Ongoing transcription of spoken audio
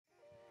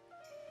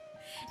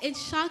It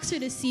shocks her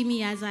to see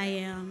me as I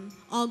am,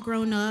 all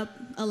grown up,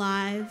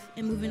 alive,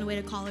 and moving away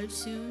to college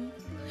soon.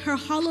 Her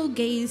hollow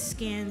gaze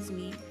scans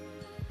me.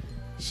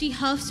 She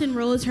huffs and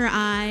rolls her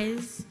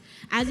eyes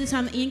as if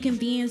I'm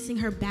inconveniencing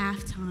her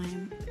bath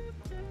time.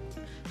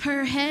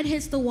 Her head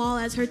hits the wall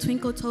as her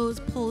twinkle toes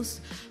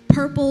pulse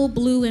purple,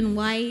 blue, and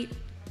white.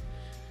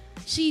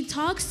 She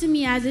talks to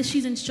me as if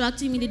she's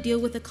instructing me to deal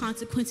with the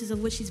consequences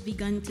of what she's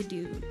begun to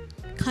do,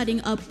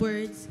 cutting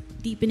upwards,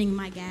 deepening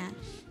my gash.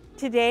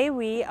 Today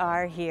we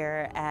are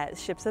here at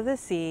Ships of the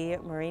Sea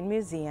Marine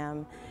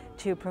Museum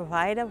to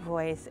provide a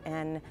voice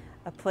and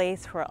a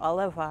place for all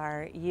of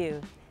our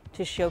youth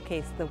to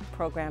showcase the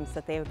programs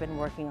that they've been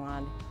working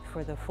on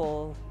for the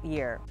full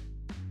year.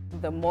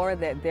 The more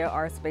that there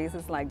are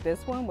spaces like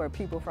this one where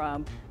people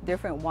from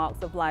different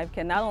walks of life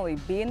can not only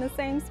be in the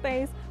same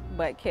space,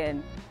 but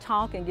can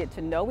talk and get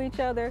to know each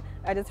other,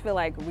 I just feel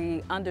like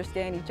we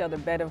understand each other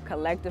better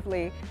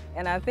collectively.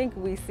 And I think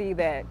we see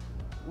that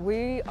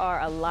we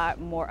are a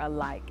lot more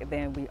alike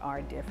than we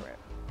are different.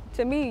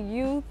 To me,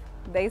 youth,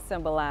 they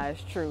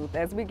symbolize truth.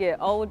 As we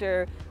get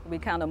older, we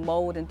kind of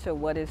mold into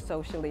what is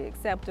socially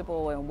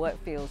acceptable and what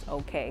feels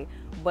okay.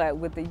 But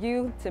with the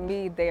youth, to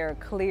me, they're a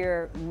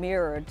clear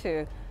mirror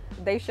to,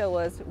 they show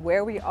us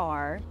where we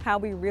are, how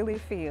we really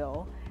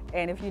feel,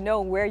 and if you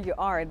know where you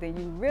are, then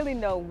you really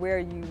know where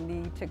you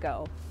need to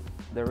go.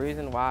 The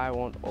reason why I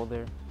want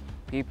older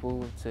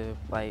people to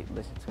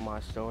listen to my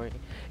story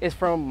is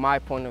from my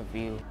point of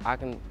view. I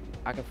can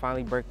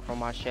finally break from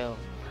my shell.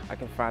 I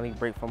can finally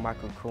break from my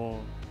cocoon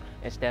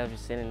instead of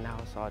just sitting in the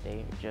house all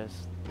day.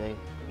 Just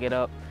get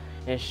up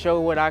and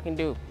show what I can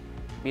do,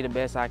 be the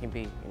best I can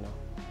be, you know.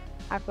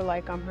 I feel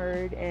like I'm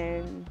heard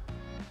and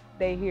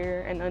they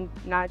hear, and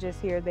not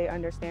just hear, they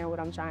understand what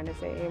I'm trying to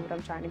say and what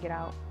I'm trying to get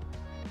out.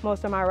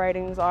 Most of my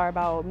writings are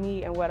about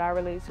me and what I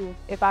relate to.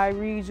 If I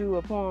read you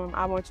a poem,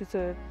 I want you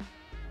to,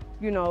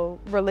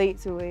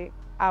 relate to it.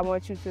 I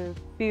want you to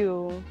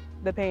feel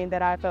the pain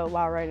that I felt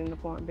while writing the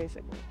poem,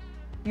 basically.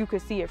 You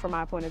could see it from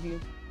my point of view.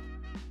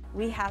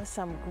 We have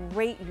some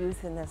great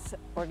youth in this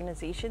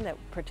organization that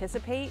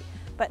participate,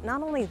 but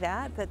not only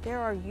that, that there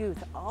are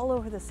youth all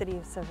over the city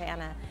of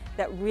Savannah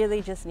that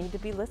really just need to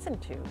be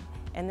listened to,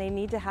 and they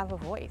need to have a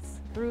voice.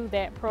 Through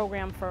that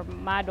program for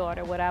my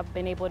daughter, what I've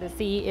been able to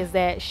see is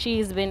that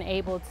she's been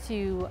able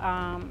to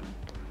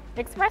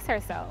express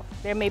herself.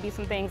 There may be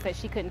some things that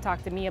she couldn't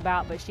talk to me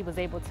about, but she was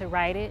able to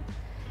write it,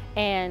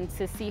 and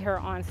to see her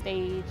on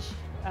stage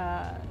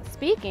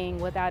speaking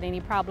without any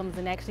problems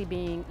and actually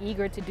being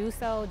eager to do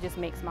so just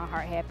makes my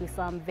heart happy.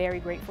 So I'm very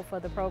grateful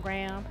for the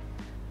program.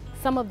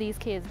 Some of these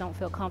kids don't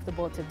feel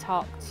comfortable to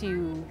talk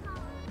to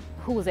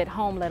who's at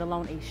home, let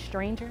alone a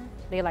stranger.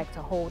 They like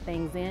to hold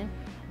things in.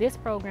 This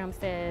program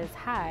says,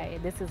 hi,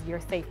 this is your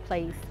safe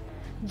place.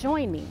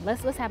 Join me,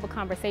 let's have a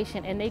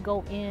conversation, and they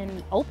go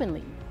in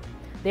openly.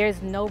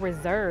 There's no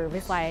reserve.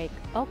 It's like,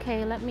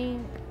 okay, let me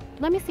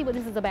see what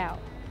this is about.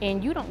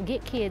 And you don't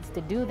get kids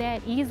to do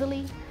that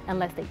easily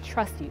unless they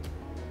trust you.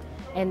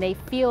 And they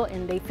feel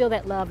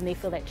that love and they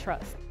feel that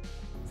trust.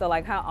 So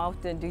like, how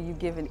often do you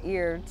give an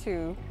ear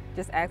to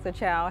just ask a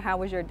child, how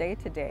was your day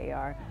today?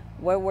 Or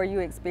what were you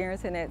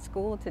experiencing at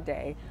school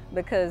today?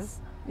 Because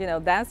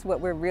that's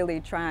what we're really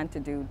trying to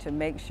do, to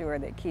make sure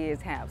that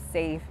kids have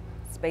safe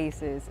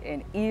spaces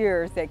and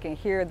ears that can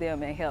hear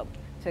them and help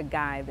to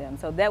guide them.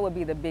 So that would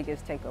be the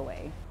biggest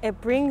takeaway. It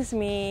brings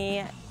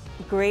me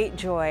great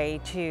joy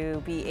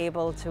to be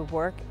able to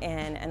work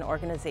in an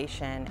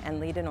organization and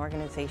lead an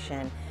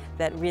organization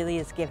that really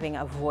is giving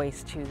a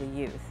voice to the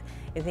youth.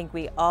 I think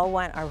we all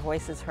want our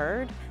voices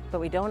heard, but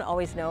we don't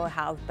always know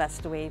how the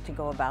best way to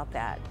go about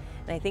that.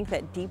 And I think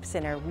that Deep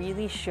Center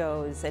really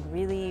shows and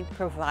really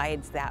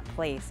provides that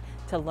place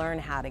to learn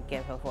how to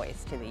give a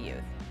voice to the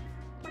youth.